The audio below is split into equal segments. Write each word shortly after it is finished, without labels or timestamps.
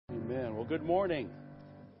Amen. Well, good morning.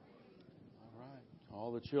 All right.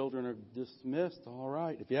 All the children are dismissed. All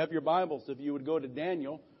right. If you have your Bibles, if you would go to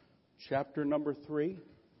Daniel chapter number 3.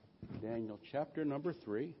 Daniel chapter number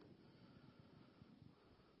 3.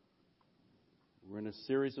 We're in a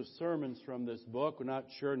series of sermons from this book. We're not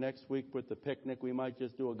sure next week with the picnic. We might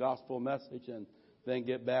just do a gospel message and then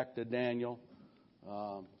get back to Daniel.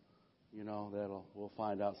 We'll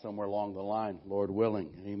find out somewhere along the line, Lord willing.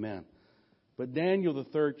 Amen. But Daniel, the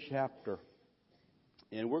 3rd chapter,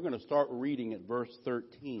 and we're going to start reading at verse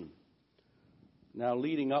 13. Now,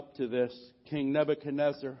 leading up to this, King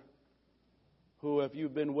Nebuchadnezzar, who, if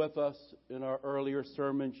you've been with us in our earlier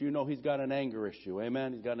sermons, you know he's got an anger issue.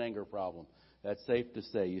 Amen? He's got an anger problem. That's safe to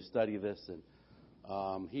say. You study this.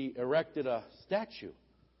 And he erected a statue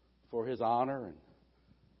for his honor and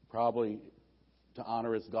probably to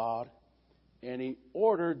honor his God. And he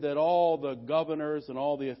ordered that all the governors and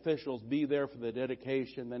all the officials be there for the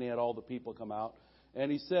dedication. Then he had all the people come out.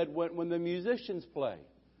 And he said, when the musicians play,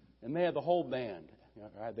 and they had the whole band,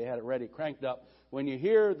 right, they had it ready, cranked up. When you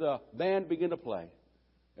hear the band begin to play,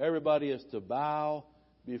 everybody is to bow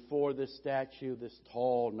before this statue, this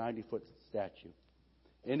tall 90-foot statue.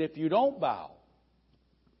 And if you don't bow,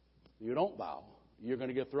 you're going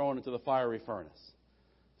to get thrown into the fiery furnace.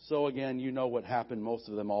 So again, you know what happened. Most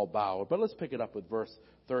of them all bowed. But let's pick it up with verse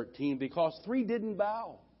 13. Because 3 didn't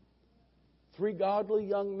bow. 3 godly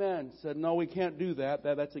young men said, no, we can't do that.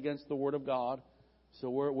 That's against the word of God. So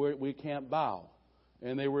we can't bow.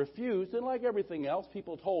 And they refused. And like everything else,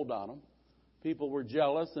 people told on them. People were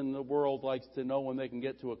jealous, and the world likes to know when they can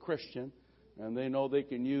get to a Christian. And they know they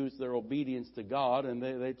can use their obedience to God. And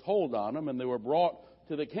they told on them, and they were brought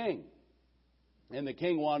to the king. And the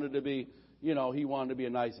king wanted to be, he wanted to be a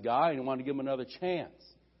nice guy, and he wanted to give him another chance.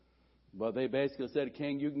 But they basically said,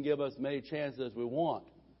 King, you can give us many chances as we want.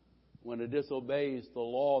 When it disobeys the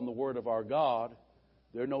law and the word of our God,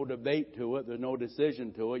 there's no debate to it. There's no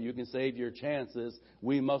decision to it. You can save your chances.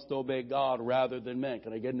 We must obey God rather than men.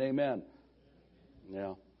 Can I get an amen?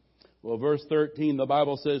 Yeah. Well, verse 13, the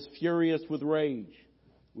Bible says, furious with rage.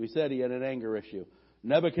 We said he had an anger issue.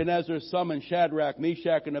 Nebuchadnezzar summoned Shadrach,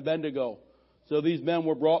 Meshach, and Abednego. So these men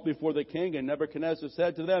were brought before the king, and Nebuchadnezzar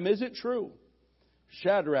said to them, is it true,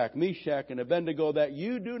 Shadrach, Meshach, and Abednego, that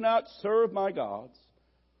you do not serve my gods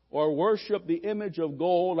or worship the image of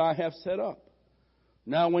gold I have set up?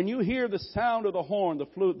 Now, when you hear the sound of the horn, the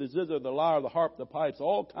flute, the zither, the lyre, the harp, the pipes,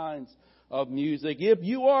 all kinds of music, if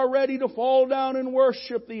you are ready to fall down and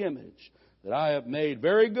worship the image that I have made,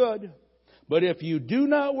 very good. But if you do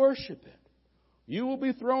not worship it, you will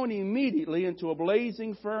be thrown immediately into a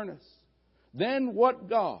blazing furnace. Then what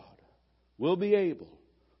God will be able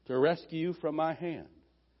to rescue you from my hand?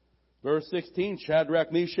 Verse 16,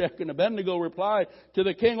 Shadrach, Meshach, and Abednego replied to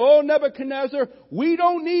the king, Oh, Nebuchadnezzar, we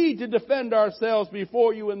don't need to defend ourselves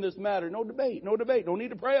before you in this matter. No debate. Don't need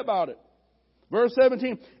to pray about it. Verse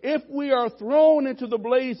 17, if we are thrown into the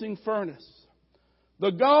blazing furnace,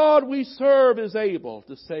 the God we serve is able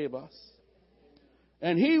to save us.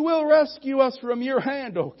 And he will rescue us from your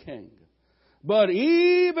hand, O king. But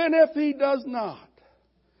even if he does not,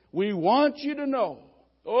 we want you to know,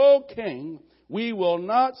 O king, we will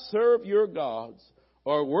not serve your gods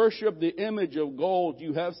or worship the image of gold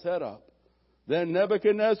you have set up. Then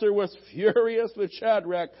Nebuchadnezzar was furious with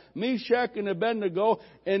Shadrach, Meshach, and Abednego,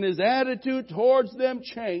 and his attitude towards them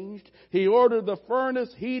changed. He ordered the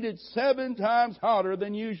furnace heated 7 times hotter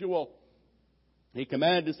than usual. He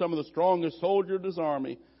commanded some of the strongest soldiers of his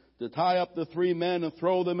army to tie up the 3 men and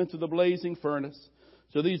throw them into the blazing furnace.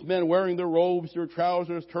 So these men, wearing their robes, their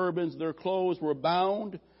trousers, turbans, their clothes, were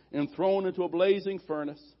bound and thrown into a blazing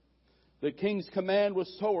furnace. The king's command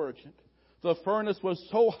was so urgent. The furnace was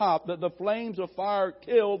so hot that the flames of fire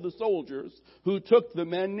killed the soldiers who took the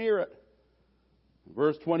men near it.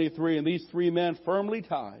 Verse 23, and these 3 men, firmly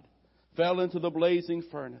tied, fell into the blazing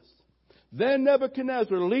furnace. Then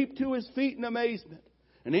Nebuchadnezzar leaped to his feet in amazement.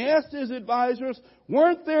 And he asked his advisors,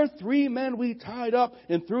 weren't there 3 men we tied up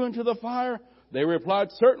and threw into the fire? They replied,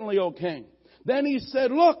 certainly, O king. Then he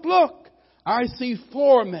said, look, I see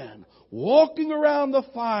 4 men walking around the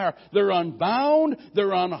fire. They're unbound,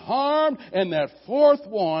 they're unharmed, and that 4th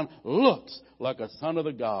one looks like a son of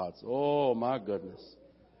the gods. Oh, my goodness.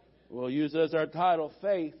 We'll use as our title,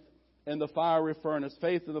 Faith in the Fiery Furnace.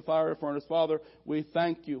 Faith in the Fiery Furnace. Father, we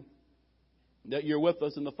thank you that you're with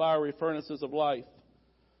us in the fiery furnaces of life.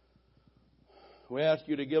 We ask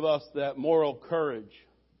you to give us that moral courage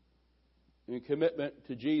and commitment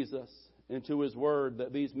to Jesus and to his word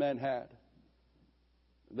that these men had.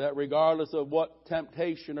 That regardless of what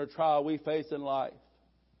temptation or trial we face in life,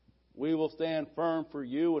 we will stand firm for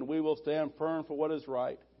you and we will stand firm for what is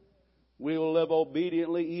right. We will live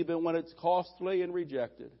obediently even when it's costly and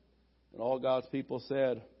rejected. And all God's people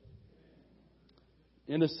said.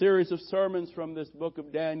 In a series of sermons from this book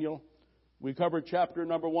of Daniel, we covered chapter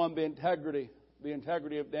number 1, the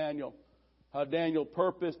integrity of Daniel. How Daniel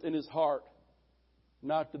purposed in his heart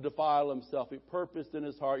not to defile himself. He purposed in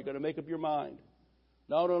his heart. You've got to make up your mind.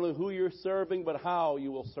 Not only who you're serving, but how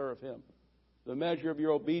you will serve Him. The measure of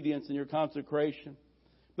your obedience and your consecration.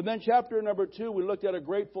 But then chapter number 2, we looked at a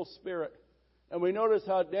grateful spirit. And we noticed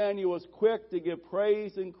how Daniel was quick to give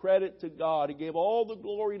praise and credit to God. He gave all the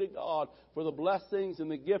glory to God for the blessings and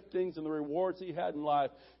the giftings and the rewards he had in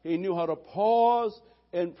life. He knew how to pause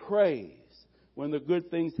and praise when the good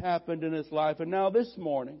things happened in his life. And now this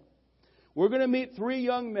morning, we're going to meet 3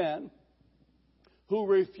 young men who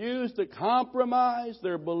refused to compromise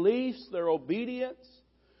their beliefs, their obedience.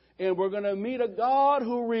 And we're going to meet a God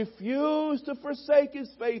who refused to forsake His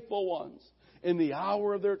faithful ones in the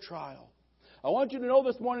hour of their trial. I want you to know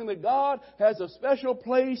this morning that God has a special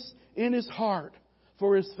place in His heart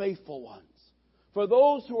for His faithful ones. For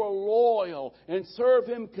those who are loyal and serve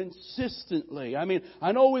Him consistently.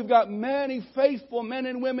 I know we've got many faithful men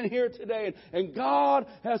and women here today. And God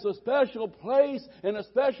has a special place and a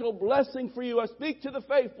special blessing for you. I speak to the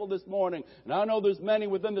faithful this morning. And I know there's many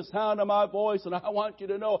within the sound of my voice. And I want you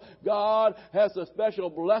to know God has a special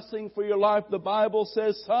blessing for your life. The Bible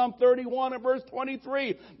says, Psalm 31 and verse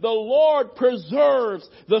 23, the Lord preserves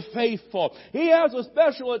the faithful. He has a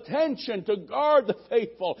special attention to guard the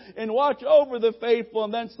faithful and watch over the faithful.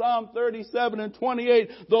 And then Psalm 37 and 28,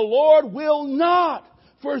 the Lord will not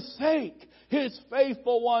forsake His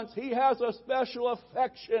faithful ones. He has a special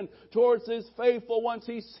affection towards His faithful ones.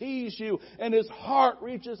 He sees you and His heart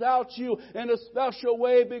reaches out to you in a special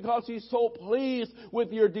way because He's so pleased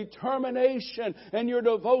with your determination and your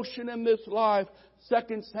devotion in this life.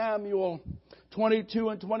 2 Samuel 22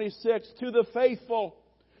 and 26, to the faithful,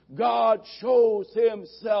 God shows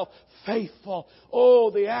Himself faithful.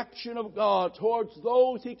 Oh, the action of God towards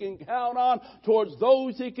those He can count on, towards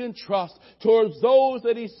those He can trust, towards those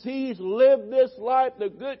that He sees live this life, the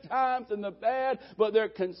good times and the bad, but they're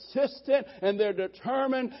consistent and they're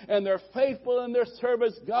determined and they're faithful in their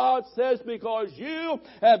service. God says, because you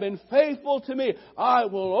have been faithful to me, I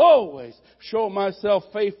will always show myself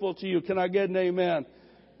faithful to you. Can I get an amen?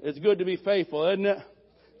 It's good to be faithful, isn't it?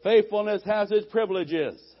 Faithfulness has its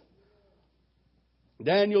privileges.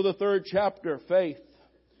 Daniel, the 3rd chapter, faith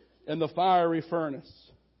in the fiery furnace.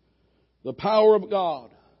 The power of God,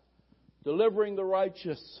 delivering the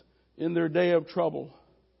righteous in their day of trouble.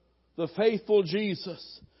 The faithful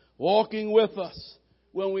Jesus, walking with us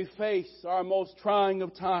when we face our most trying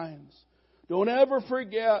of times. Don't ever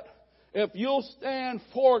forget, if you'll stand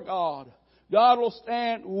for God, God will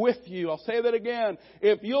stand with you. I'll say that again.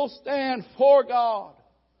 If you'll stand for God,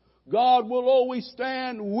 God will always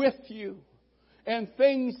stand with you. And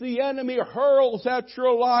things the enemy hurls at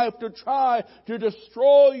your life to try to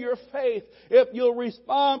destroy your faith, if you'll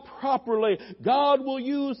respond properly, God will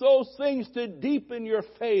use those things to deepen your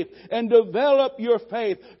faith and develop your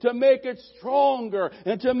faith, to make it stronger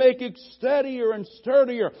and to make it steadier and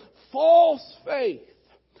sturdier. False faith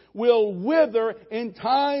will wither in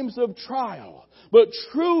times of trial, but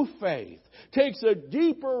true faith takes a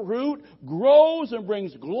deeper root, grows, and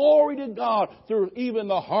brings glory to God through even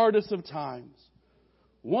the hardest of times.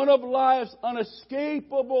 One of life's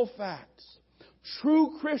unescapable facts,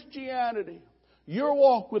 true Christianity, your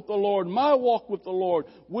walk with the Lord, my walk with the Lord,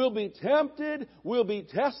 will be tempted, will be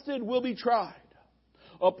tested, will be tried.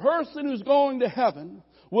 A person who's going to heaven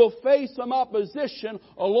will face some opposition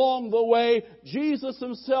along the way. Jesus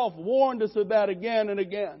Himself warned us of that again and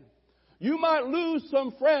again. You might lose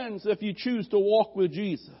some friends if you choose to walk with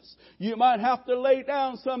Jesus. You might have to lay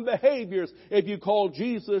down some behaviors if you call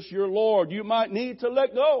Jesus your Lord. You might need to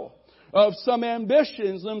let go of some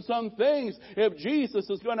ambitions and some things if Jesus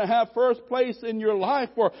is going to have first place in your life.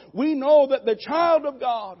 For we know that the child of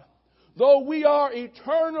God, though we are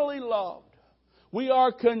eternally loved, we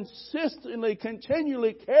are consistently,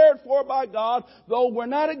 continually cared for by God, though we're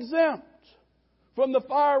not exempt from the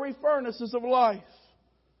fiery furnaces of life.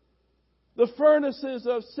 The furnaces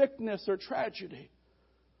of sickness or tragedy.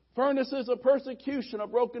 Furnaces of persecution, a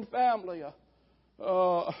broken family,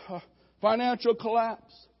 a financial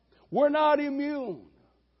collapse. We're not immune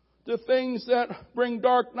to things that bring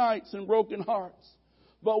dark nights and broken hearts.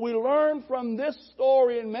 But we learn from this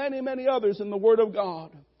story and many, many others in the Word of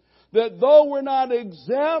God that though we're not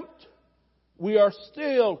exempt, we are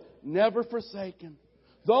still never forsaken.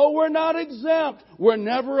 Though we're not exempt, we're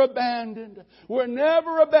never abandoned. We're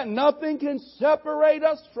never abandoned. Nothing can separate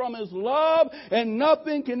us from His love, and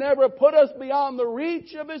nothing can ever put us beyond the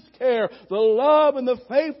reach of His care. The love and the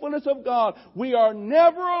faithfulness of God. We are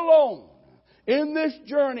never alone in this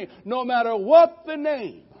journey, no matter what the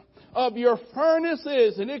name of your furnace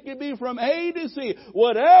is, and it can be from A to Z,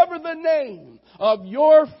 whatever the name of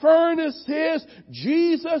your furnace is,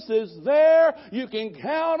 Jesus is there. You can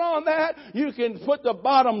count on that. You can put the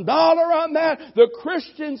bottom dollar on that. The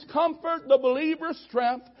Christian's comfort, the believer's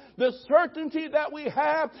strength, the certainty that we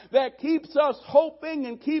have that keeps us hoping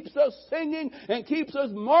and keeps us singing and keeps us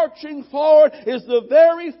marching forward is the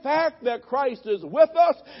very fact that Christ is with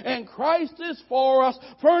us and Christ is for us.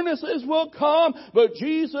 Furnaces will come, but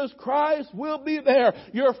Jesus Christ will be there.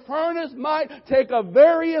 Your furnace might take a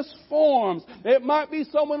various forms. It might be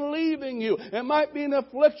someone leaving you. It might be an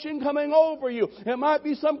affliction coming over you. It might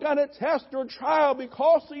be some kind of test or trial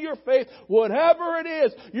because of your faith. Whatever it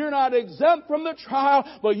is, you're not exempt from the trial,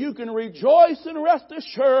 but you can rejoice and rest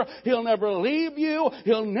assured He'll never leave you.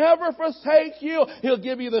 He'll never forsake you. He'll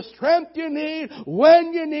give you the strength you need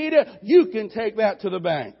when you need it. You can take that to the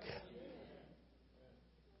bank.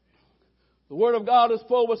 The Word of God is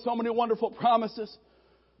full with so many wonderful promises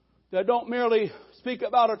that don't merely speak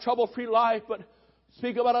about a trouble-free life, but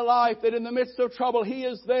speak about a life that in the midst of trouble, He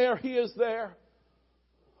is there. He is there.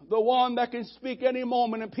 The one that can speak any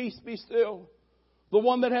moment and peace be still. The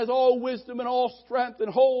one that has all wisdom and all strength and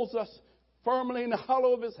holds us firmly in the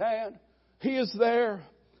hollow of His hand. He is there.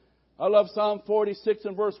 I love Psalm 46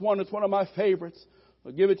 and verse 1. It's one of my favorites.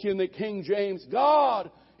 I'll give it to you in the King James. God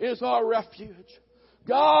is our refuge.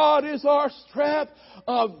 God is our strength,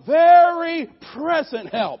 a very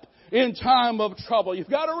present help in time of trouble. You've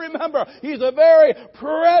got to remember, He's a very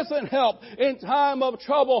present help in time of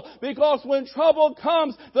trouble, because when trouble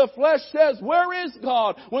comes, the flesh says, where is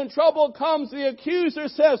God? When trouble comes, the accuser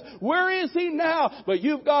says, where is He now? But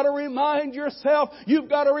you've got to remind yourself, you've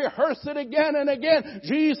got to rehearse it again and again.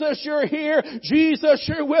 Jesus, you're here. Jesus,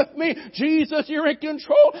 you're with me. Jesus, you're in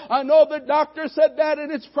control. I know the doctor said that and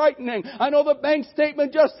it's frightening. I know the bank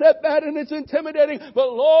statement just said that and it's intimidating.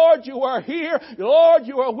 But Lord, you are here. Lord,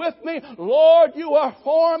 you are with me. Lord, you are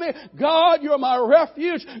for me. God, you're my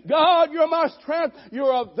refuge. God, you're my strength.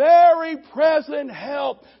 You're a very present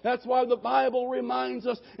help. That's why the Bible reminds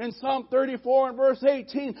us in Psalm 34 and verse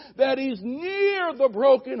 18 that He's near the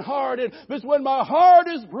brokenhearted. Because when my heart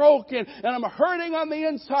is broken and I'm hurting on the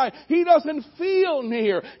inside, He doesn't feel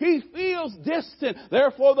near. He feels distant.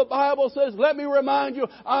 Therefore, the Bible says, let me remind you,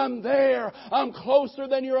 I'm there. I'm closer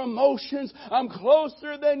than your emotions. I'm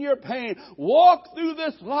closer than your pain. Walk through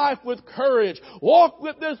this life with courage. Walk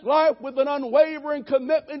with this life with an unwavering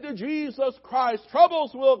commitment to Jesus Christ.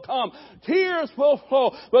 Troubles will come. Tears will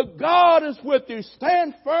flow. But God is with you.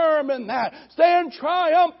 Stand firm in that. Stand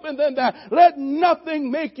triumphant in that. Let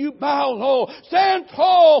nothing make you bow low. Stand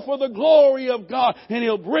tall for the glory of God, and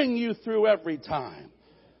He'll bring you through every time.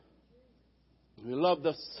 We love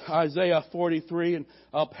this Isaiah 43, and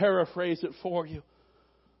I'll paraphrase it for you.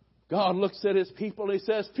 God looks at His people and He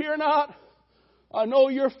says, fear not. I know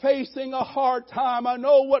you're facing a hard time. I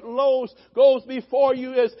know what goes before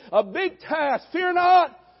you is a big task. Fear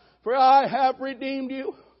not, for I have redeemed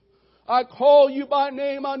you. I call you by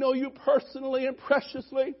name. I know you personally and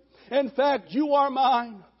preciously. In fact, you are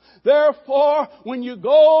mine. Therefore, when you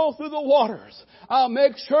go through the waters, I'll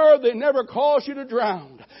make sure they never cause you to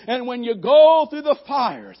drown. And when you go through the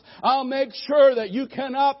fires, I'll make sure that you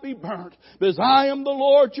cannot be burnt. Because I am the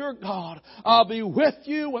Lord your God. I'll be with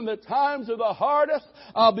you when the times are the hardest.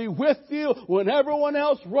 I'll be with you when everyone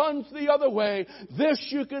else runs the other way. This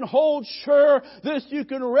you can hold sure. This you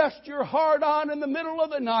can rest your heart on in the middle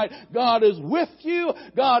of the night. God is with you.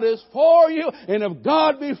 God is for you. And if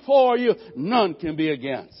God be for you, none can be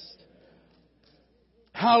against.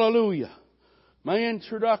 Hallelujah. My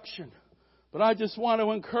introduction. But I just want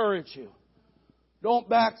to encourage you. Don't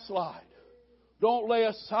backslide. Don't lay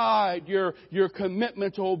aside your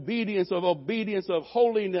commitment to obedience, of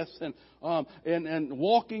holiness, and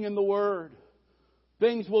walking in the Word.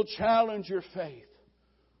 Things will challenge your faith.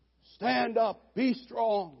 Stand up. Be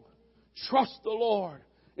strong. Trust the Lord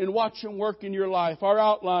and watch Him work in your life. Our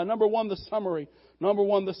outline. Number one, the summary.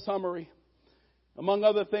 Among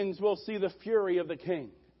other things, we'll see the fury of the king.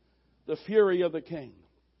 The fury of the king.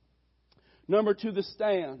 Number two, the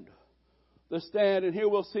stand. The stand. And here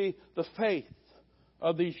we'll see the faith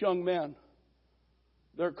of these young men.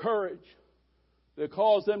 Their courage that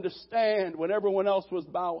caused them to stand when everyone else was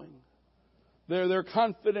bowing. Their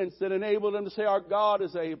confidence that enabled them to say, our God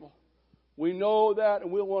is able. We know that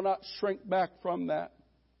and we will not shrink back from that.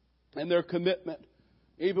 And their commitment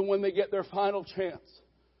even when they get their final chance.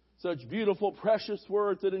 Such beautiful, precious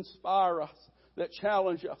words that inspire us, that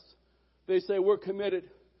challenge us. They say, we're committed.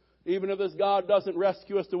 Even if this God doesn't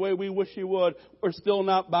rescue us the way we wish He would, we're still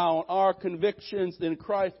not bound. Our convictions in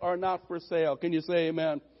Christ are not for sale. Can you say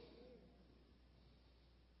amen?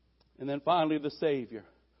 And then finally, the Savior.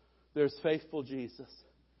 There's faithful Jesus.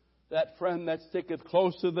 That friend that sticketh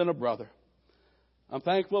closer than a brother. I'm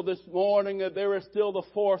thankful this morning that there is still the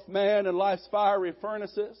fourth man in life's fiery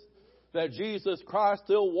furnaces. That Jesus Christ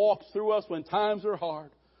still walks through us when times are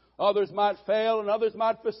hard. Others might fail and others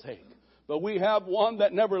might forsake. But we have one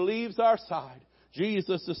that never leaves our side.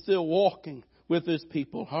 Jesus is still walking with His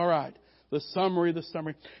people. All right. The summary.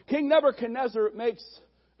 King Nebuchadnezzar makes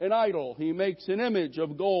an idol. He makes an image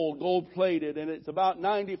of gold plated, and it's about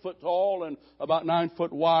 90 foot tall and about 9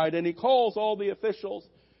 foot wide. And he calls all the officials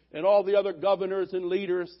and all the other governors and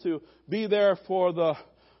leaders to be there for the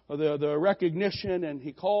recognition. And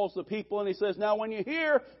he calls the people and he says, now when you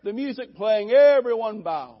hear the music playing, everyone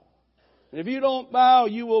bow. And if you don't bow,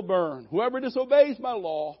 you will burn. Whoever disobeys my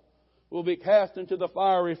law will be cast into the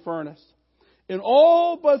fiery furnace. And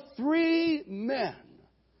all but 3 men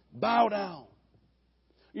bow down.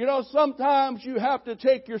 You know, sometimes you have to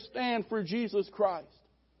take your stand for Jesus Christ.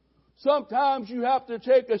 Sometimes you have to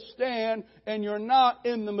take a stand and you're not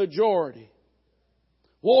in the majority.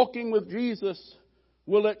 Walking with Jesus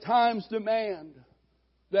will at times demand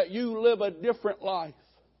that you live a different life.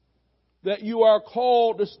 That you are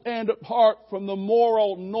called to stand apart from the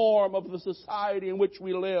moral norm of the society in which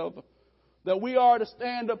we live. That we are to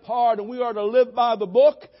stand apart and we are to live by the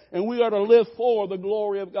book and we are to live for the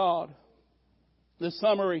glory of God. The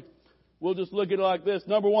summary, we'll just look at it like this.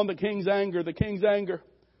 Number 1, the king's anger. The king's anger.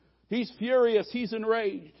 He's furious. He's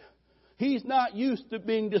enraged. He's not used to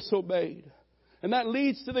being disobeyed. And that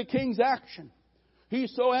leads to the king's action.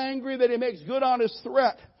 He's so angry that he makes good on his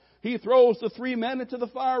threat. He throws the 3 men into the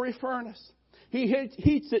fiery furnace. He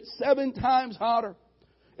heats it 7 times hotter.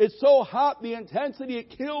 It's so hot, the intensity,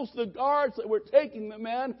 it kills the guards that were taking the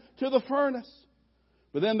men to the furnace.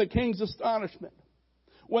 But then the king's astonishment.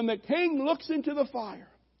 When the king looks into the fire,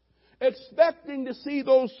 expecting to see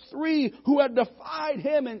those 3 who had defied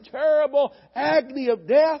him in terrible agony of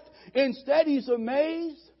death, instead he's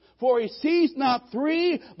amazed. For he sees not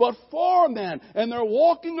 3, but 4 men. And they're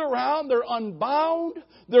walking around. They're unbound.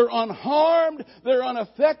 They're unharmed. They're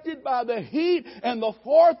unaffected by the heat. And the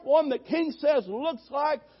 4th one, the king says, looks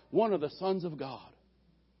like one of the sons of God.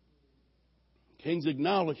 King's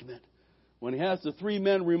acknowledgement. When he has the 3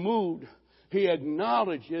 men removed, he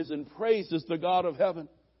acknowledges and praises the God of heaven.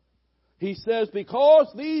 He says,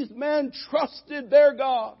 because these men trusted their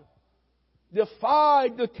God,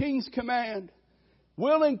 defied the king's command,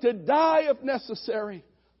 willing to die if necessary,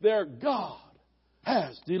 their God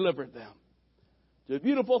has delivered them. It's a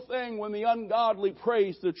beautiful thing when the ungodly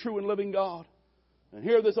praise the true and living God. And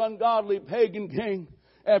here this ungodly pagan king,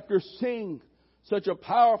 after seeing such a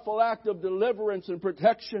powerful act of deliverance and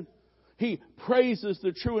protection, he praises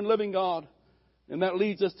the true and living God. And that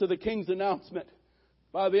leads us to the king's announcement.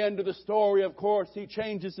 By the end of the story, of course, he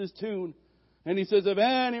changes his tune. And he says, if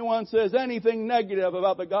anyone says anything negative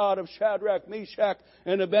about the God of Shadrach, Meshach,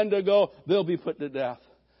 and Abednego, they'll be put to death.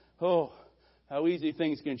 Oh, how easy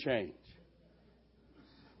things can change.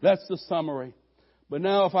 That's the summary. But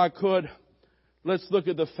now, if I could, let's look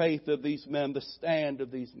at the faith of these men, the stand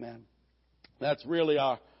of these men. That's really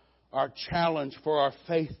our challenge for our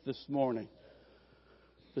faith this morning.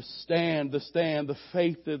 The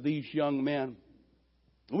faith of these young men.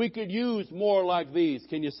 We could use more like these.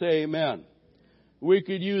 Can you say amen? We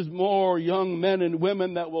could use more young men and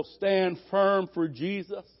women that will stand firm for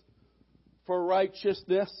Jesus, for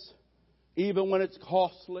righteousness, even when it's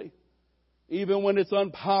costly, even when it's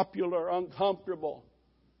unpopular, uncomfortable,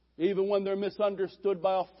 even when they're misunderstood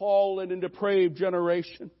by a fallen and depraved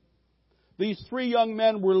generation. These 3 young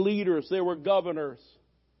men were leaders. They were governors.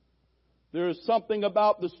 There is something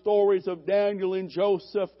about the stories of Daniel and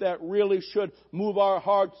Joseph that really should move our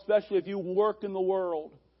hearts, especially if you work in the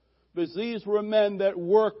world. Because these were men that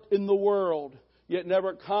worked in the world, yet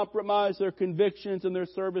never compromised their convictions and their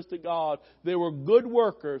service to God. They were good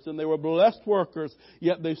workers and they were blessed workers,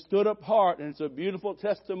 yet they stood apart, and it's a beautiful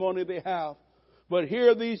testimony they have. But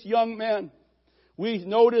here these young men, we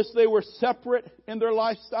notice they were separate in their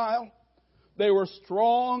lifestyle. They were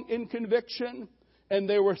strong in conviction, and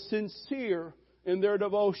they were sincere in their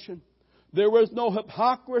devotion. There was no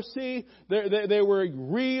hypocrisy. They were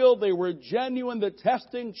real. They were genuine. The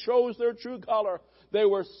testing shows their true color. They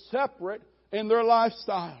were separate in their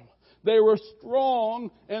lifestyle. They were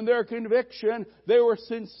strong in their conviction. They were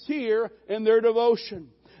sincere in their devotion.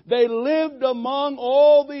 They lived among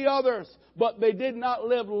all the others, but they did not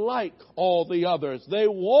live like all the others. They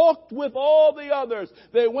walked with all the others.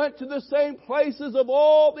 They went to the same places of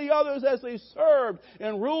all the others as they served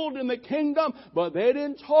and ruled in the kingdom, but they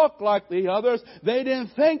didn't talk like the others. They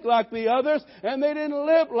didn't think like the others, and they didn't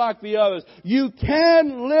live like the others. You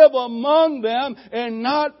can live among them and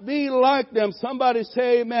not be like them. Somebody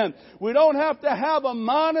say amen. We don't have to have a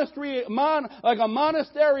monastery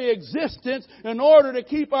existence in order to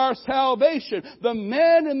keep our salvation. The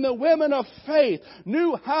men and the women of faith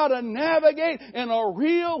knew how to navigate in a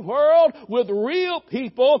real world with real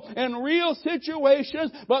people and real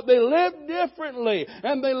situations, but they lived differently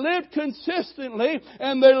and they lived consistently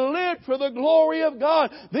and they lived for the glory of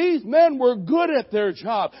God. These men were good at their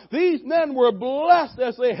job. These men were blessed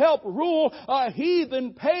as they helped rule a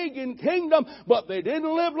heathen pagan kingdom, but they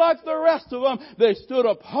didn't live like the rest of them. They stood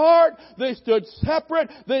apart. They stood separate.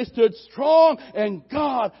 They stood strong, and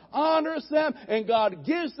God honors them, and God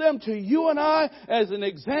gives them to you and I as an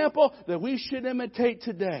example that we should imitate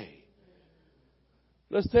today.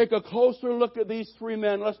 Let's take a closer look at these three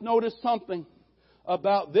men. Let's notice something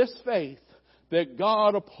about this faith that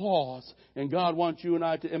God applauds and God wants you and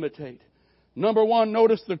I to imitate. Number one,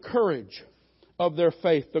 notice the courage of their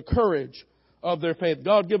faith. The courage of their faith.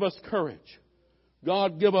 God give us courage.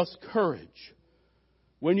 God give us courage.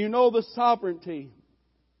 When you know the sovereignty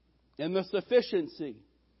and the sufficiency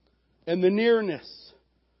and the nearness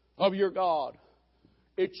of your God,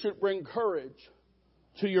 it should bring courage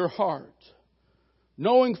to your heart.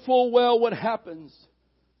 Knowing full well what happens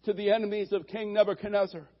to the enemies of King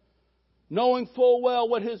Nebuchadnezzar. Knowing full well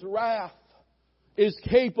what his wrath is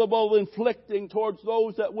capable of inflicting towards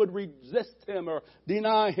those that would resist him or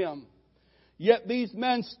deny him. Yet these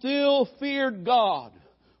men still feared God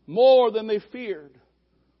more than they feared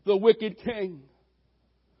the wicked king.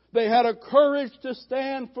 They had a courage to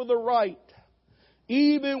stand for the right,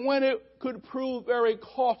 even when it could prove very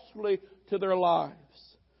costly to their lives.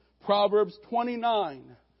 Proverbs 29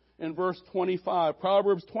 and verse 25.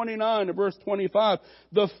 Proverbs 29 and verse 25.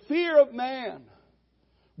 The fear of man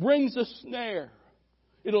brings a snare.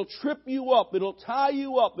 It'll trip you up. It'll tie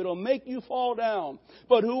you up. It'll make you fall down.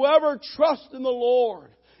 But whoever trusts in the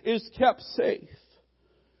Lord is kept safe.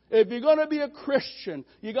 If you're going to be a Christian,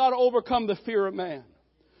 you got to overcome the fear of man.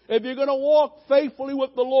 If you're going to walk faithfully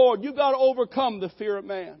with the Lord, you've got to overcome the fear of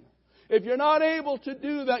man. If you're not able to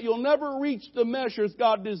do that, you'll never reach the measures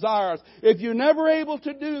God desires. If you're never able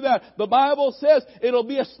to do that, the Bible says it'll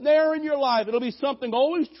be a snare in your life. It'll be something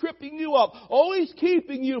always tripping you up, always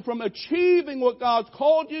keeping you from achieving what God's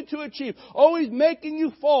called you to achieve, always making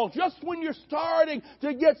you fall just when you're starting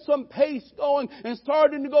to get some pace going and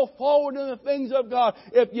starting to go forward in the things of God.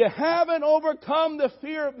 If you haven't overcome the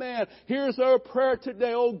fear of man, here's our prayer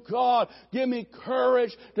today. Oh God, give me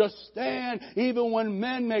courage to stand even when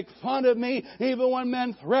men make fun of me, even when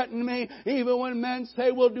men threaten me, even when men say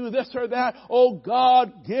we'll do this or that. Oh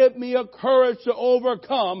God, give me a courage to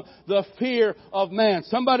overcome the fear of man.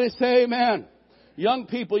 Somebody say amen. Young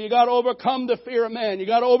people, you got to overcome the fear of man. You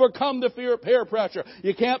got to overcome the fear of peer pressure.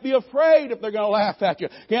 You can't be afraid if they're going to laugh at you.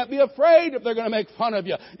 Can't be afraid if they're going to make fun of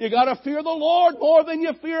you. You got to fear the Lord more than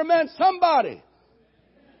you fear man. Somebody.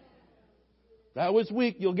 That was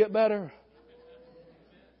weak. You'll get better.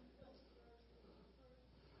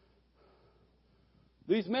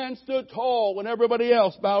 These men stood tall when everybody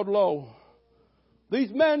else bowed low.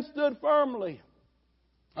 These men stood firmly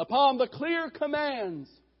upon the clear commands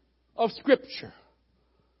of Scripture,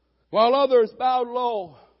 while others bowed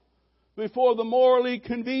low before the morally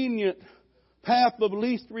convenient path of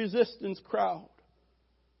least resistance crowd.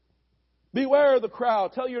 Beware of the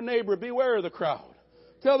crowd. Tell your neighbor, beware of the crowd.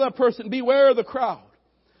 Tell that person, beware of the crowd.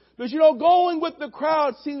 Because going with the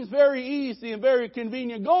crowd seems very easy and very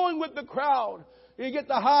convenient. Going with the crowd, you get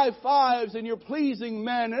the high fives and you're pleasing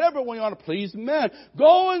men, and everyone you want to please men.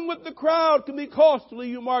 Going with the crowd can be costly.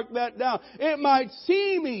 You mark that down. It might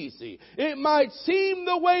seem easy. It might seem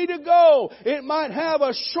the way to go. It might have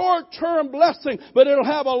a short-term blessing, but it'll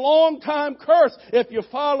have a long-time curse if you're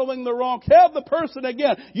following the wrong. Tell the person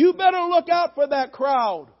again, you better look out for that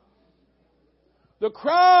crowd. The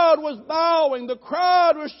crowd was bowing. The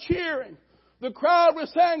crowd was cheering. The crowd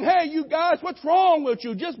was saying, hey, you guys, what's wrong with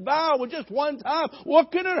you? Just bow with just one time.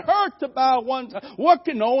 What can it hurt to bow one time?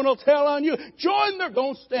 No one will tell on you. Join there.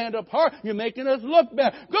 Don't stand apart. You're making us look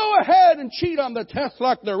bad. Go ahead and cheat on the test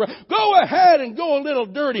like the rest. Go ahead and go a little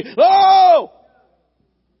dirty. Oh!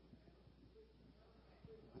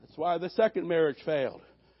 That's why the second marriage failed.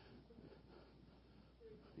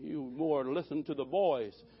 You more listen to the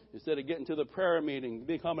boys instead of getting to the prayer meeting,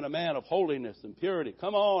 becoming a man of holiness and purity.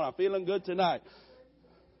 Come on, I'm feeling good tonight.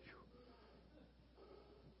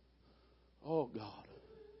 Oh, God.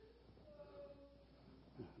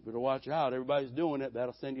 Better watch out. Everybody's doing it.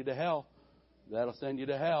 That'll send you to hell. That'll send you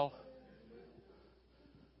to hell.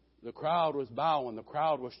 The crowd was bowing. The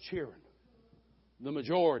crowd was cheering. The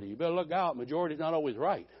majority. You better look out. Majority's not always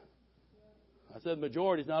right. I said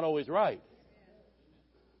majority's not always right.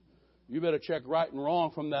 You better check right and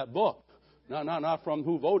wrong from that book. Not from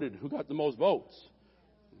who voted, who got the most votes.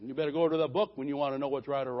 You better go to the book when you want to know what's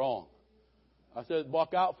right or wrong. I said,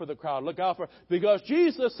 walk out for the crowd. Look out for, because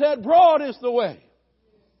Jesus said, broad is the way.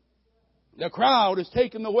 The crowd is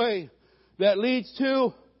taking the way that leads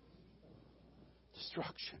to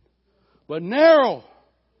destruction. But narrow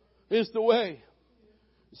is the way.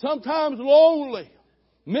 Sometimes lonely,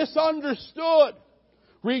 misunderstood,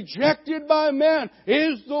 rejected by men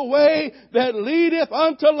is the way that leadeth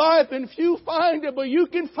unto life. And few find it, but you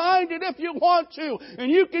can find it if you want to.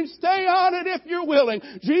 And you can stay on it if you're willing.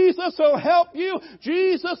 Jesus will help you.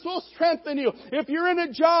 Jesus will strengthen you. If you're in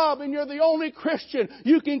a job and you're the only Christian,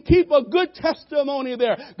 you can keep a good testimony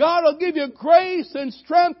there. God will give you grace and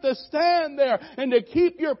strength to stand there and to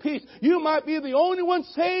keep your peace. You might be the only one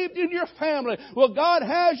saved in your family. Well, God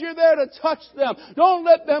has you there to touch them. Don't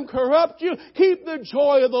let them corrupt you. Keep the joy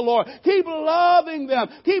of the Lord. Keep loving them.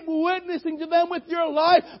 Keep witnessing to them with your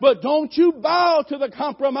life. But don't you bow to the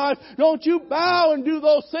compromise. Don't you bow and do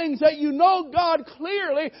those things that you know God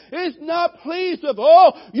clearly is not pleased with.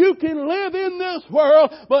 Oh, you can live in this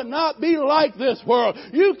world, but not be like this world.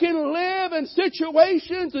 You can live in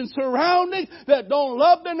situations and surroundings that don't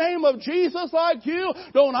love the name of Jesus like you,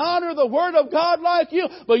 don't honor the Word of God like you,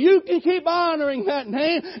 but you can keep honoring that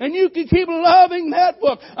name and you can keep loving that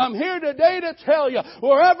book. I'm here today to tell you,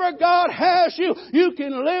 wherever God has you, you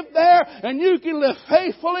can live there and you can live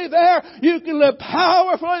faithfully there. You can live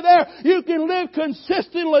powerfully there. You can live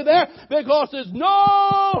consistently there, because it's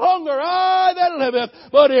no longer I that liveth,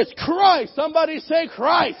 but it's Christ. Somebody say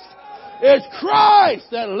Christ. It's Christ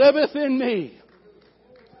that liveth in me.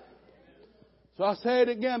 So I say it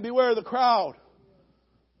again, beware of the crowd.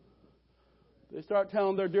 They start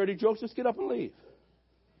telling their dirty jokes, just get up and leave.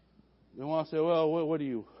 They want to say, well, what are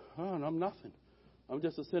you? Oh, I'm nothing. I'm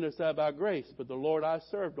just a sinner saved by grace, but the Lord I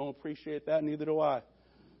serve don't appreciate that, neither do I.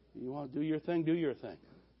 You want to do your thing, do your thing.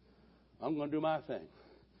 I'm going to do my thing.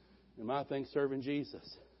 And my thing's serving Jesus.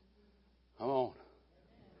 Come on.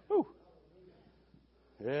 Whew.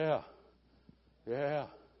 Yeah.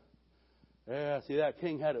 See, that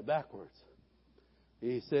king had it backwards.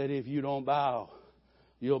 He said, if you don't bow,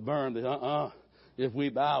 you'll burn. If we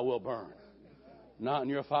bow, we'll burn. Not in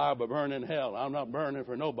your fire, but burn in hell. I'm not burning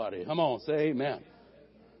for nobody. Come on, say amen.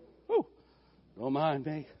 Whew. Don't mind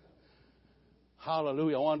me.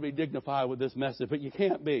 Hallelujah. I want to be dignified with this message, but you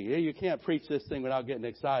can't be. You can't preach this thing without getting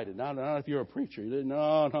excited. Not if you're a preacher.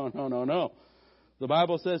 No. The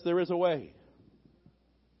Bible says there is a way.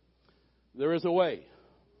 There is a way.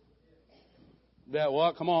 That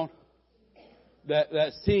what? Come on.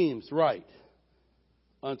 That seems right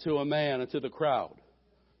unto a man, unto the crowd.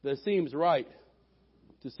 That seems right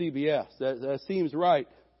to CBS. That seems right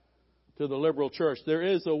to the liberal church. There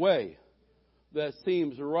is a way that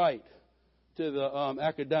seems right to the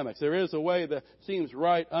academics. There is a way that seems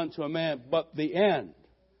right unto a man, but the end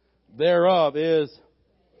thereof is...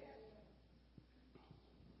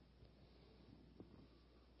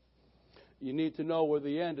 You need to know where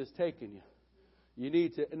the end is taking you. You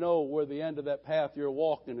need to know where the end of that path you're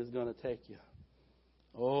walking is going to take you.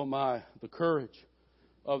 Oh my, the courage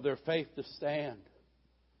of their faith to stand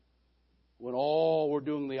when all were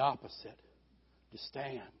doing the opposite. To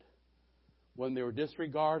stand when they were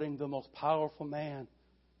disregarding the most powerful man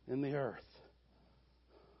in the earth.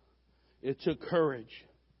 It took courage.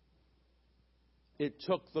 It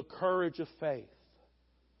took the courage of faith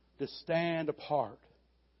to stand apart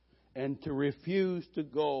and to refuse to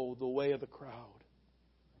go the way of the crowd.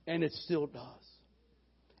 And it still does.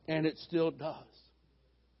 And it still does.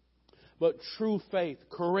 But true faith,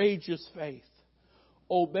 courageous faith,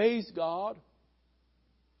 obeys God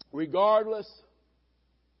regardless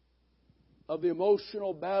of the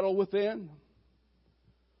emotional battle within,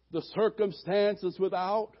 the circumstances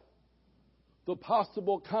without, the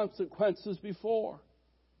possible consequences before.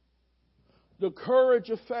 The courage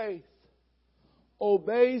of faith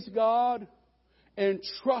obeys God and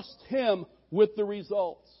trusts Him with the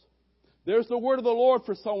results. There's the word of the Lord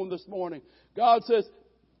for someone this morning. God says,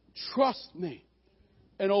 trust me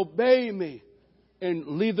and obey me and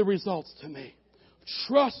leave the results to me.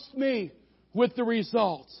 Trust me with the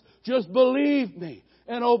results. Just believe me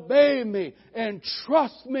and obey me and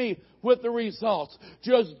trust me with the results.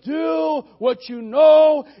 Just do what you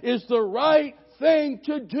know is the right thing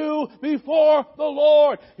to do before the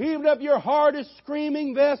Lord. Even if your heart is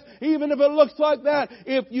screaming this, even if it looks like that,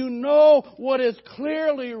 if you know what is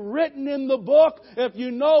clearly written in the book, if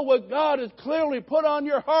you know what God has clearly put on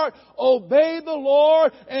your heart, obey the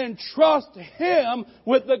Lord and trust Him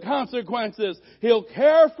with the consequences. He'll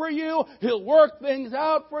care for you. He'll work things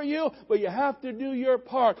out for you. But you have to do your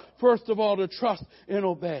part, first of all, to trust and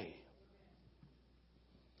obey.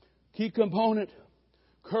 Key component,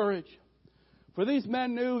 courage. For these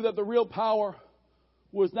men knew that the real power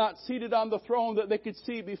was not seated on the throne that they could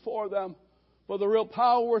see before them, but the real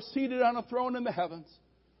power was seated on a throne in the heavens,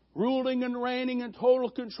 ruling and reigning in total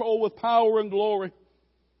control with power and glory.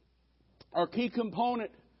 Our key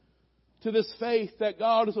component to this faith that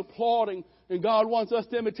God is applauding and God wants us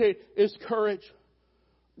to imitate is courage.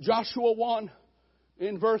 Joshua 1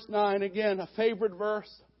 in verse 9, again, a favorite verse.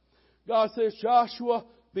 God says, Joshua,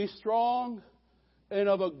 be strong and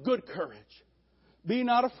of a good courage. Be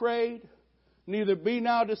not afraid, neither be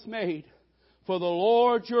now dismayed. For the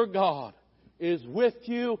Lord your God is with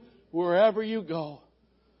you wherever you go.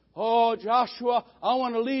 Oh, Joshua, I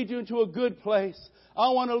want to lead you into a good place. I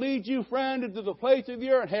want to lead you, friend, into the place of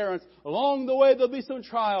your inheritance. Along the way, there'll be some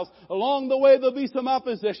trials. Along the way, there'll be some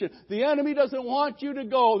opposition. The enemy doesn't want you to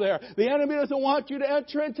go there. The enemy doesn't want you to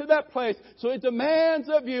enter into that place. So it demands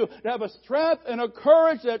of you to have a strength and a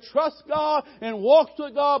courage that trusts God and walks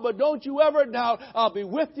with God. But don't you ever doubt, I'll be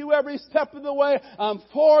with you every step of the way. I'm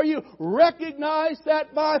for you. Recognize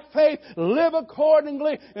that by faith. Live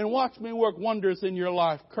accordingly and watch me work wonders in your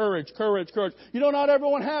life. Courage, courage, courage. You know, not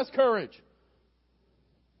everyone has courage.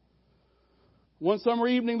 One summer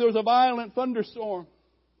evening, there was a violent thunderstorm.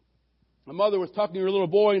 My mother was tucking her little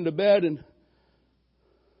boy into bed, and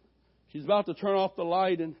she's about to turn off the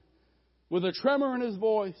light, and with a tremor in his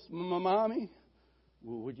voice, Mommy,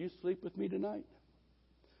 would you sleep with me tonight?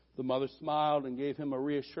 The mother smiled and gave him a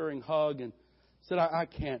reassuring hug and said, I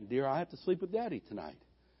can't, dear. I have to sleep with Daddy tonight.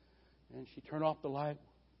 And she turned off the light,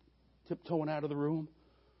 tiptoeing out of the room.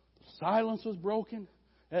 The silence was broken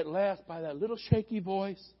at last by that little shaky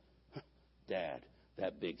voice. Dad,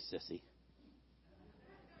 that big sissy.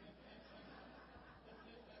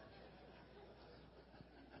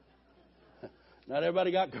 Not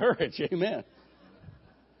everybody got courage, amen.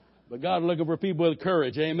 But God's looking for people with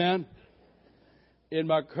courage, amen. And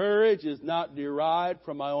my courage is not derived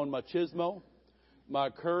from my own machismo. My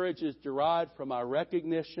courage is derived from my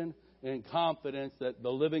recognition and confidence that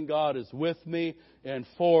the living God is with me and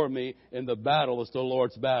for me, and the battle is the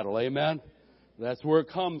Lord's battle, amen. That's where it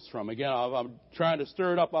comes from. Again, if I'm trying to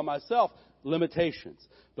stir it up on myself, limitations.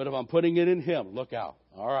 But if I'm putting it in Him, look out.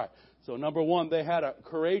 All right. So number one, they had a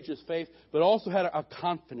courageous faith, but also had a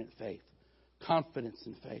confident faith. Confidence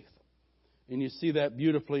in faith. And you see that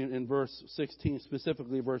beautifully in verse 16,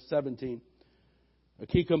 specifically verse 17. A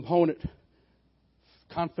key component,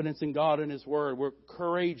 confidence in God and His Word. We're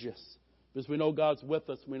courageous because we know God's with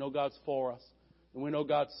us. We know God's for us. And we know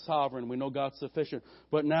God's sovereign. We know God's sufficient.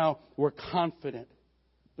 But now we're confident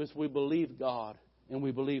because we believe God and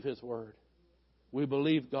we believe His Word. We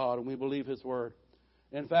believe God and we believe His Word.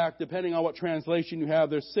 In fact, depending on what translation you have,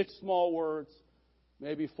 there's 6 small words,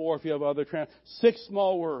 maybe 4 if you have other translations. 6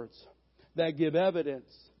 small words that give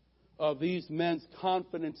evidence of these men's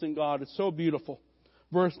confidence in God. It's so beautiful.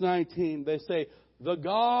 Verse 19, they say, the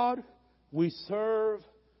God we serve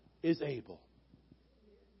is able.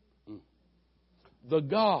 The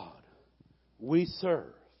God we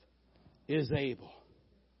serve is able.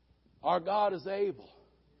 Our God is able.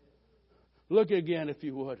 Look again, if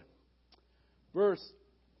you would. Verse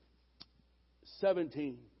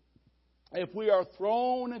 17. If we are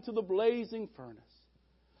thrown into the blazing furnace,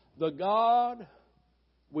 the God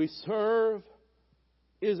we serve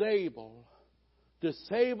is able to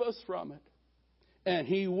save us from it, and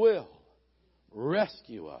He will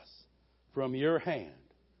rescue us from your hand,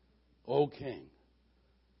 O King.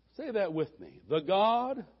 Say that with me. The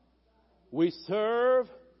God we serve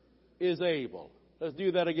is able. Let's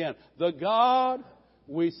do that again. The God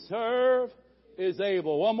we serve is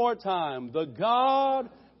able. One more time. The God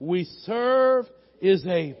we serve is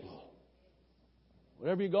able.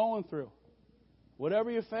 Whatever you're going through,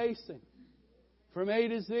 whatever you're facing, from A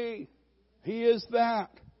to Z, He is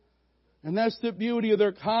that. And that's the beauty of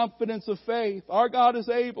their confidence of faith. Our God is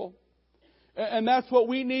able. And that's what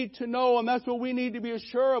we need to know, and that's what we need to be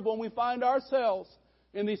assured of when we find ourselves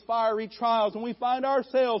in these fiery trials, when we find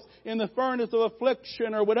ourselves in the furnace of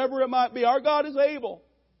affliction or whatever it might be. Our God is able.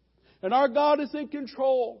 And our God is in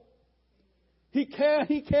control. He can.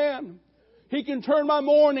 He can turn my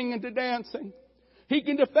mourning into dancing. He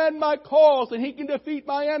can defend my cause, and He can defeat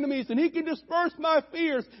my enemies, and He can disperse my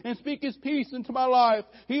fears and speak His peace into my life.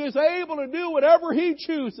 He is able to do whatever He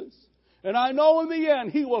chooses. And I know in the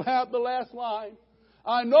end He will have the last line.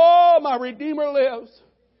 I know my Redeemer lives.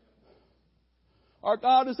 Our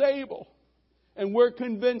God is able, and we're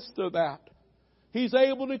convinced of that. He's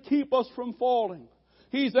able to keep us from falling.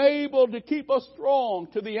 He's able to keep us strong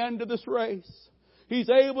to the end of this race. He's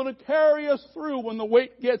able to carry us through when the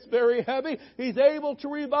weight gets very heavy. He's able to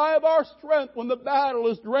revive our strength when the battle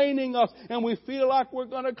is draining us and we feel like we're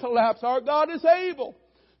going to collapse. Our God is able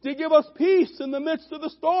to give us peace in the midst of the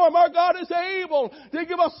storm. Our God is able to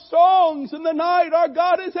give us songs in the night. Our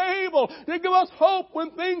God is able to give us hope when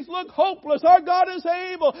things look hopeless. Our God is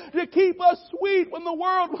able to keep us sweet when the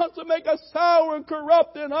world wants to make us sour and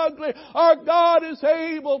corrupt and ugly. Our God is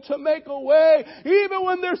able to make a way even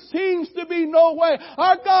when there seems to be no way.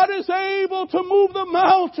 Our God is able to move the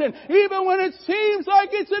mountain even when it seems like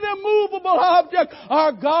it's an immovable object.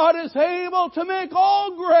 Our God is able to make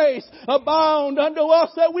all grace abound unto us,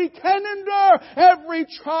 that we can endure every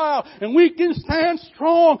trial and we can stand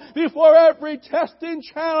strong before every test and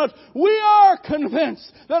challenge. We are convinced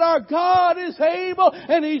that our God is able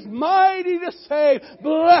and He's mighty to save.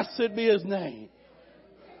 Blessed be His name.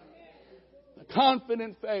 A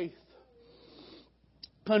confident faith.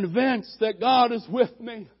 Convinced that God is with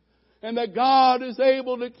me and that God is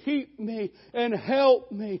able to keep me and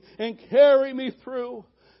help me and carry me through.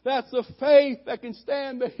 That's a faith that can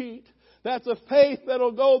stand the heat. That's a faith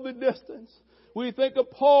that'll go the distance. We think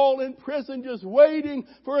of Paul in prison just waiting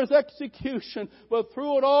for his execution. But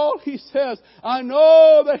through it all, he says, I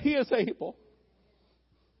know that He is able.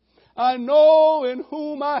 I know in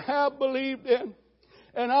whom I have believed in.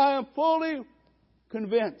 And I am fully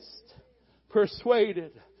convinced,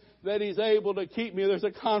 persuaded that He's able to keep me. There's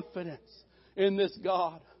a confidence in this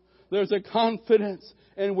God. There's a confidence,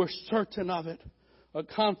 and we're certain of it. A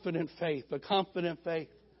confident faith. A confident faith.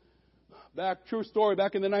 True story,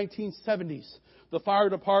 back in the 1970s, the fire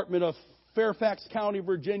department of Fairfax County,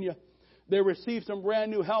 Virginia, they received some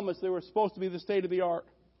brand new helmets. They were supposed to be the state of the art,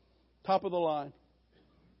 top of the line.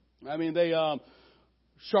 I mean, they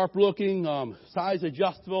sharp looking, size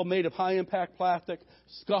adjustable, made of high impact plastic,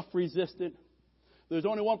 scuff resistant. There's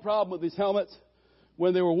only one problem with these helmets.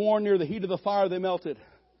 When they were worn near the heat of the fire, they melted.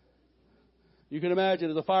 You can imagine,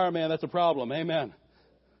 as a fireman, that's a problem. Amen.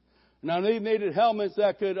 Now, they needed helmets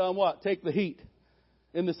that could, take the heat.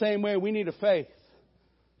 In the same way, we need a faith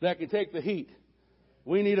that can take the heat.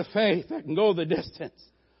 We need a faith that can go the distance.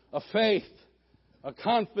 A faith, a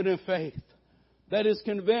confident faith that is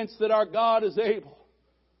convinced that our God is able.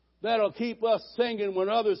 That'll keep us singing when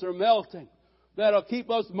others are melting. That'll keep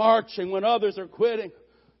us marching when others are quitting.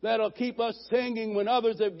 That'll keep us singing when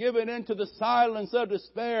others have given into the silence of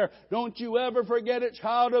despair. Don't you ever forget it,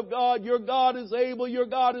 child of God. Your God is able. Your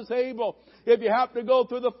God is able. If you have to go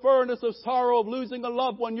through the furnace of sorrow of losing a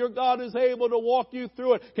loved one, your God is able to walk you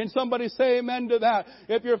through it. Can somebody say amen to that?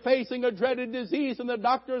 If you're facing a dreaded disease and the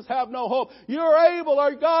doctors have no hope, you're able.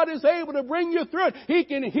 Our God is able to bring you through it. He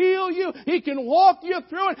can heal you. He can walk you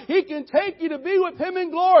through it. He can take you to be with Him in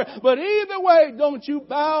glory. But either way, don't you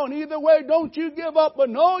bow, and either way, don't you give up. But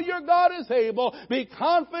know your God is able. Be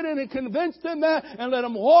confident and convinced in that, and let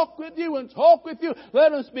Him walk with you and talk with you.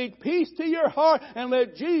 Let Him speak peace to your heart, and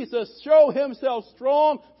let Jesus show Himself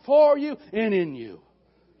strong for you and in you.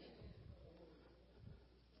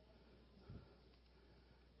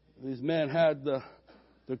 These men had the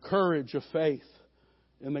courage of faith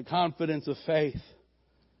and the confidence of faith.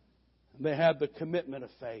 They had the commitment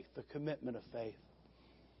of faith. The commitment of faith.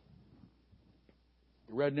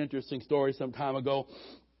 I read an interesting story some time ago.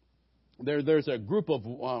 There's a group of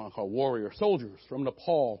warrior soldiers from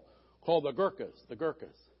Nepal called the Gurkhas. The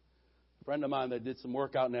Gurkhas. A friend of mine that did some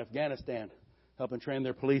work out in Afghanistan, helping train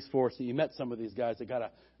their police force. He met some of these guys. They got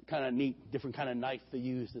a kind of neat, different kind of knife they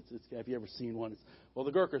use. Have you ever seen one? Well,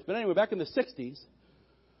 the Gurkhas. But anyway, back in the 60s,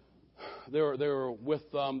 they were with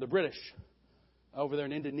the British over there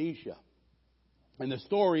in Indonesia. And the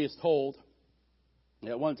story is told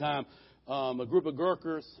at one time, a group of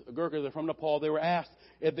Gurkhas from Nepal, they were asked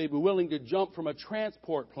if they'd be willing to jump from a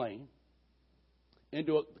transport plane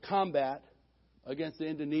into a combat against the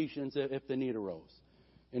Indonesians if the need arose.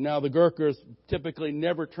 And now the Gurkhas typically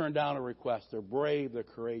never turn down a request. They're brave, they're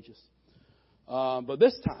courageous. But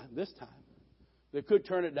this time, they could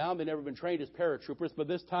turn it down. They'd never been trained as paratroopers, but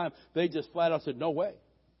this time they just flat out said, no way.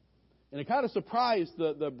 And it kind of surprised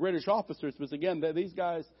the British officers because, again, these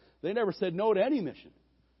guys, they never said no to any mission.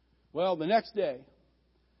 Well, the next day,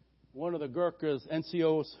 one of the Gurkhas,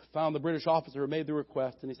 NCOs, found the British officer who made the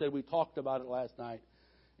request, and he said, we talked about it last night,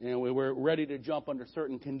 and we were ready to jump under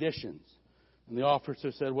certain conditions. And the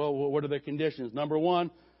officer said, well, what are the conditions? Number one,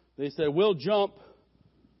 they said, we'll jump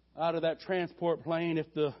out of that transport plane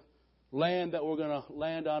if the land that we're going to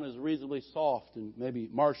land on is reasonably soft and maybe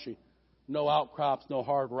marshy. No outcrops, no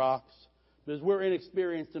hard rocks, because we're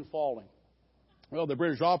inexperienced in falling. Well, the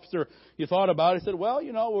British officer, he thought about it. He said, well,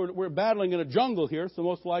 we're battling in a jungle here, so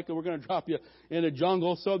most likely we're going to drop you in a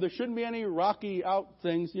jungle, so there shouldn't be any rocky out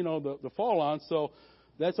things, to fall on, so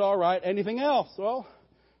that's all right. Anything else? Well,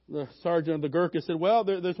 the sergeant of the Gurkha said, well,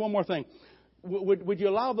 there's one more thing. Would you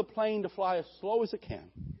allow the plane to fly as slow as it can?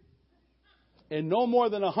 And no more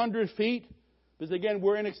than 100 feet, because again,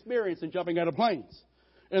 we're inexperienced in jumping out of planes.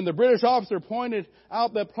 And the British officer pointed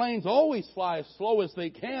out that planes always fly as slow as they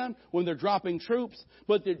can when they're dropping troops,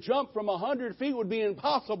 but to jump from 100 feet would be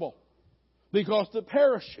impossible because the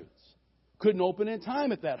parachutes couldn't open in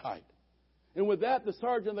time at that height. And with that, the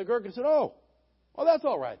sergeant of the Gurkha said, oh, well, that's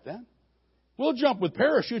all right then. We'll jump with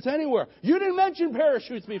parachutes anywhere. You didn't mention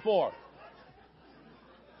parachutes before.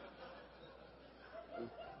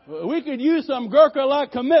 We could use some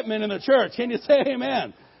Gurkha-like commitment in the church. Can you say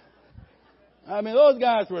amen? I mean, those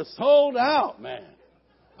guys were sold out, man.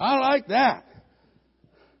 I like that.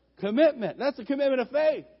 Commitment. That's a commitment of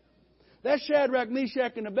faith. That's Shadrach,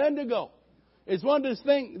 Meshach, and Abednego. It's one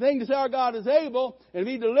thing to say our God is able, and if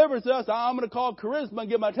He delivers us, I'm going to call charisma and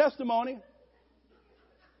give my testimony.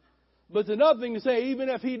 But it's another thing to say, even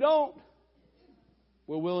if He don't,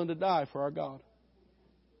 we're willing to die for our God.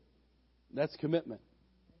 That's commitment.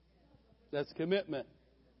 That's commitment.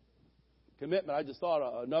 Commitment. I just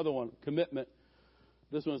thought another one, commitment.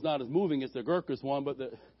 This one's not as moving as the Gurkha's one, but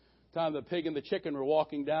the time the pig and the chicken were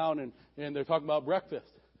walking down and they're talking about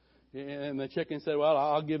breakfast. And the chicken said, well,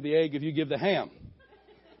 I'll give the egg if you give the ham.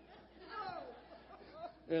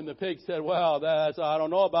 And the pig said, well, I don't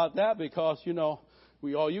know about that because,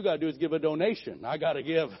 all you got to do is give a donation. I got to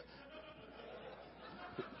give.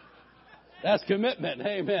 That's commitment.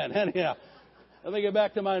 Amen. Anyhow, let me get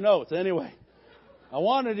back to my notes. Anyway, I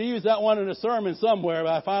wanted to use that one in a sermon somewhere,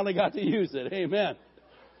 but I finally got to use it. Amen.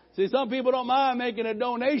 See, some people don't mind making a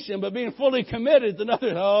donation, but being fully committed is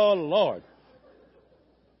another. Oh, Lord.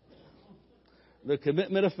 The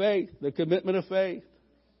commitment of faith. The commitment of faith.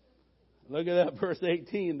 Look at that, verse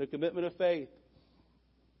 18. The commitment of faith.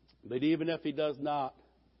 But even if He does not,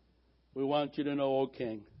 we want you to know, O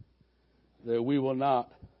King, that we will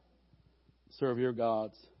not serve your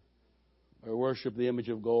gods or worship the image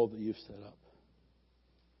of gold that you've set up.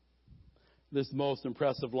 This is the most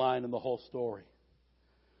impressive line in the whole story.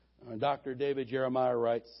 Dr. David Jeremiah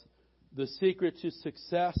writes, the secret to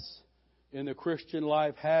success in the Christian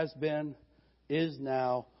life has been, is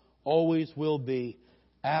now, always will be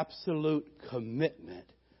absolute commitment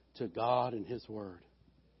to God and His Word.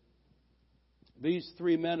 These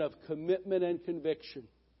three men of commitment and conviction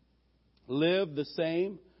live the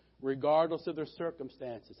same regardless of their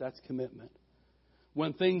circumstances. That's commitment.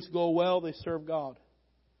 When things go well, they serve God.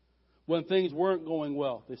 When things weren't going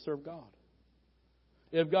well, they serve God.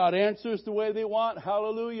 If God answers the way they want,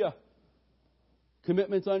 hallelujah,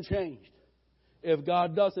 commitment's unchanged. If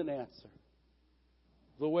God doesn't answer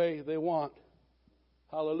the way they want,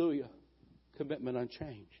 hallelujah, commitment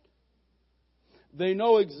unchanged. They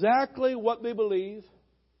know exactly what they believe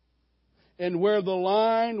and where the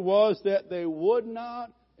line was that they would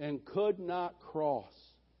not and could not cross.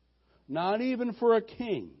 Not even for a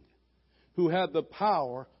king who had the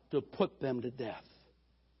power to put them to death.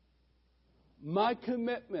 My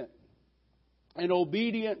commitment and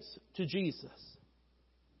obedience to Jesus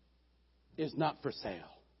is not for sale.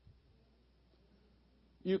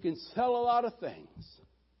 You can sell a lot of things.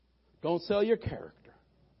 Don't sell your character.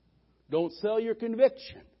 Don't sell your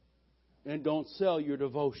conviction. And don't sell your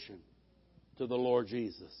devotion to the Lord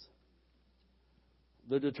Jesus.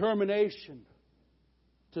 The determination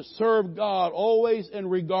to serve God always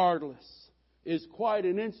and regardless is quite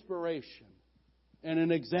an inspiration and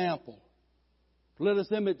an example. Let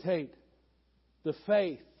us imitate the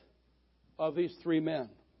faith of these three men.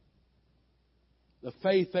 The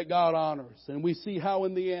faith that God honors. And we see how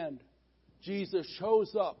in the end Jesus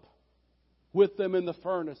shows up with them in the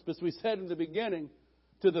furnace. Because we said in the beginning,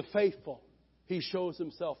 to the faithful, He shows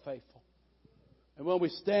Himself faithful. And when we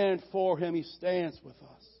stand for Him, He stands with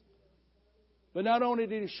us. But not only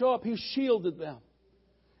did He show up, He shielded them.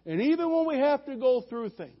 And even when we have to go through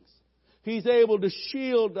things, He's able to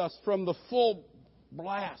shield us from the full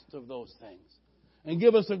blast of those things. And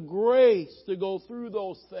give us a grace to go through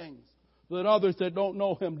those things that others that don't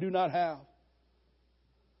know Him do not have.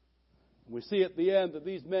 We see at the end that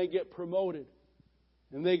these men get promoted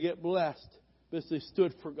and they get blessed because they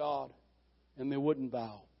stood for God and they wouldn't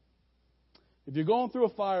bow. If you're going through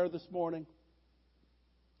a fire this morning,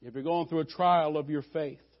 if you're going through a trial of your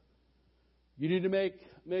faith, you need to make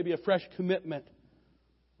maybe a fresh commitment.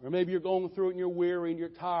 Or maybe you're going through it and you're weary and you're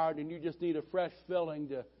tired and you just need a fresh filling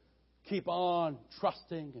to keep on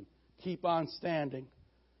trusting and keep on standing.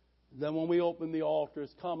 Then when we open the altars,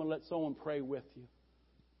 come and let someone pray with you.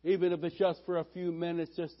 Even if it's just for a few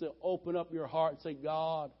minutes, just to open up your heart and say,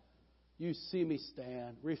 God, you see me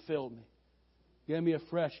stand. Refill me. Give me a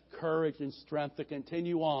fresh courage and strength to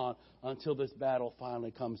continue on until this battle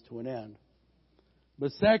finally comes to an end.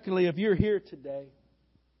 But secondly, if you're here today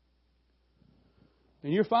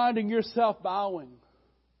and you're finding yourself bowing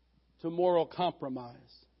to moral compromise,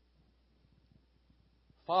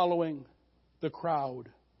 following the crowd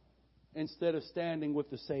instead of standing with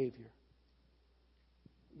the Savior,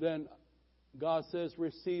 then God says,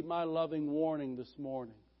 receive my loving warning this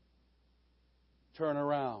morning. Turn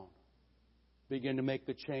around. Begin to make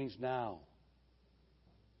the change now.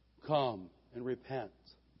 Come and repent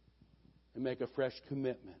and make a fresh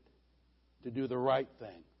commitment to do the right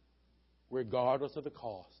thing, regardless of the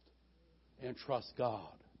cost, and trust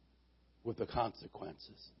God with the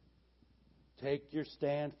consequences. Take your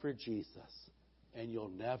stand for Jesus, and you'll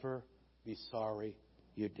never be sorry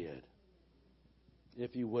you did.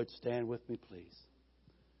 If you would, stand with me, please.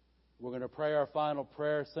 We're going to pray our final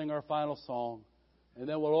prayer, sing our final song, and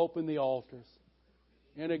then we'll open the altars.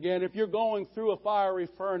 And again, if you're going through a fiery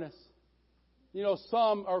furnace,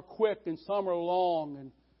 some are quick and some are long.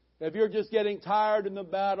 And if you're just getting tired in the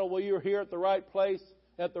battle, well, you're here at the right place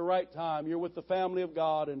at the right time. You're with the family of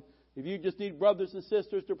God. And if you just need brothers and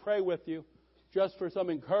sisters to pray with you, just for some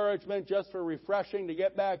encouragement, just for refreshing, to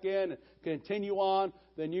get back in and continue on,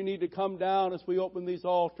 then you need to come down as we open these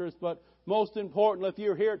altars. But most importantly, if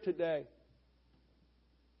you're here today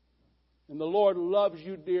and the Lord loves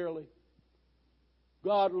you dearly,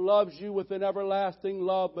 God loves you with an everlasting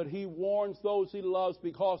love, but He warns those He loves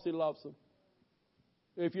because He loves them.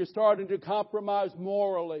 If you're starting to compromise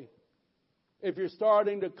morally, if you're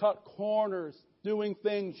starting to cut corners, doing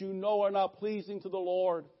things you know are not pleasing to the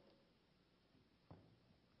Lord,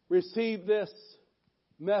 receive this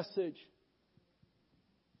message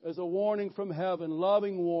as a warning from heaven,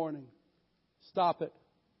 loving warning. Stop it.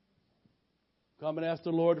 Come and ask the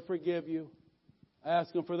Lord to forgive you.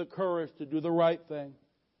 Ask Him for the courage to do the right thing.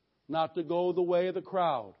 Not to go the way of the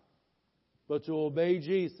crowd, but to obey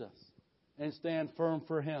Jesus and stand firm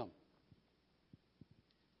for Him.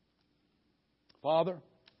 Father,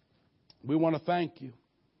 we want to thank You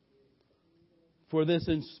for this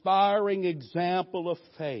inspiring example of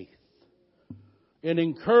faith. An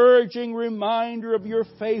encouraging reminder of Your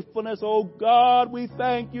faithfulness. Oh God, we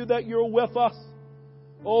thank You that You're with us.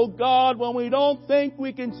 Oh God, when we don't think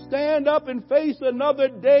we can stand up and face another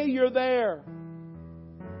day, You're there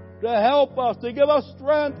to help us, to give us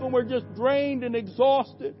strength when we're just drained and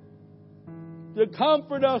exhausted, to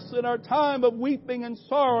comfort us in our time of weeping and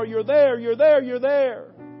sorrow. You're there, You're there, You're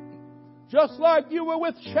there. Just like You were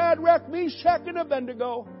with Shadrach, Meshach, and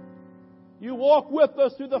Abednego. You walk with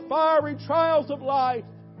us through the fiery trials of life.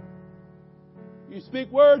 You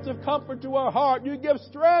speak words of comfort to our heart. You give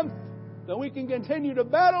strength that we can continue to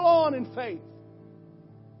battle on in faith.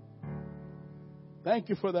 Thank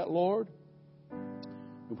You for that, Lord.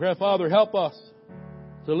 We pray, Father, help us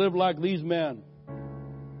to live like these men. I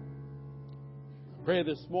pray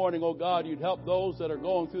this morning, oh God, You'd help those that are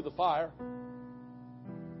going through the fire.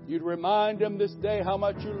 You'd remind them this day how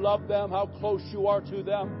much You love them, how close You are to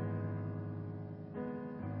them.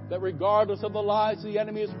 That regardless of the lies the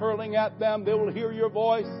enemy is hurling at them, they will hear Your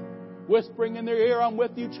voice whispering in their ear, I'm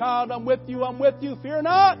with you, child, I'm with you, I'm with you, fear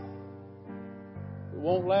not. It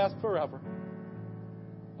won't last forever.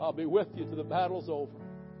 I'll be with you till the battle's over.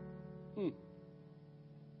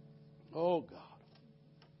 Oh God.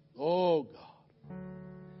 Oh God.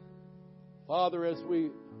 Father, as we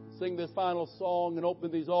sing this final song and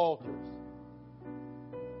open these altars,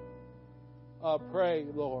 I pray,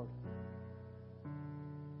 Lord,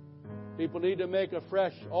 people need to make a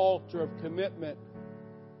fresh altar of commitment.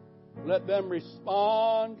 Let them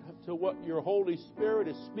respond to what Your Holy Spirit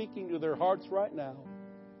is speaking to their hearts right now.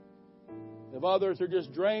 If others are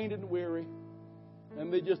just drained and weary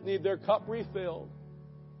and they just need their cup refilled,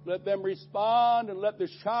 let them respond and let the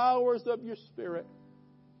showers of Your Spirit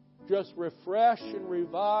just refresh and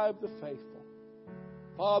revive the faithful.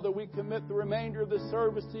 Father, we commit the remainder of this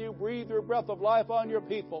service to You. Breathe Your breath of life on Your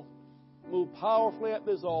people. Move powerfully at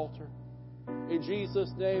this altar. In Jesus'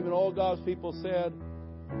 name, and all God's people said,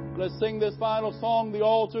 let's sing this final song. The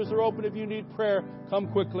altars are open. If you need prayer,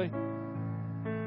 come quickly.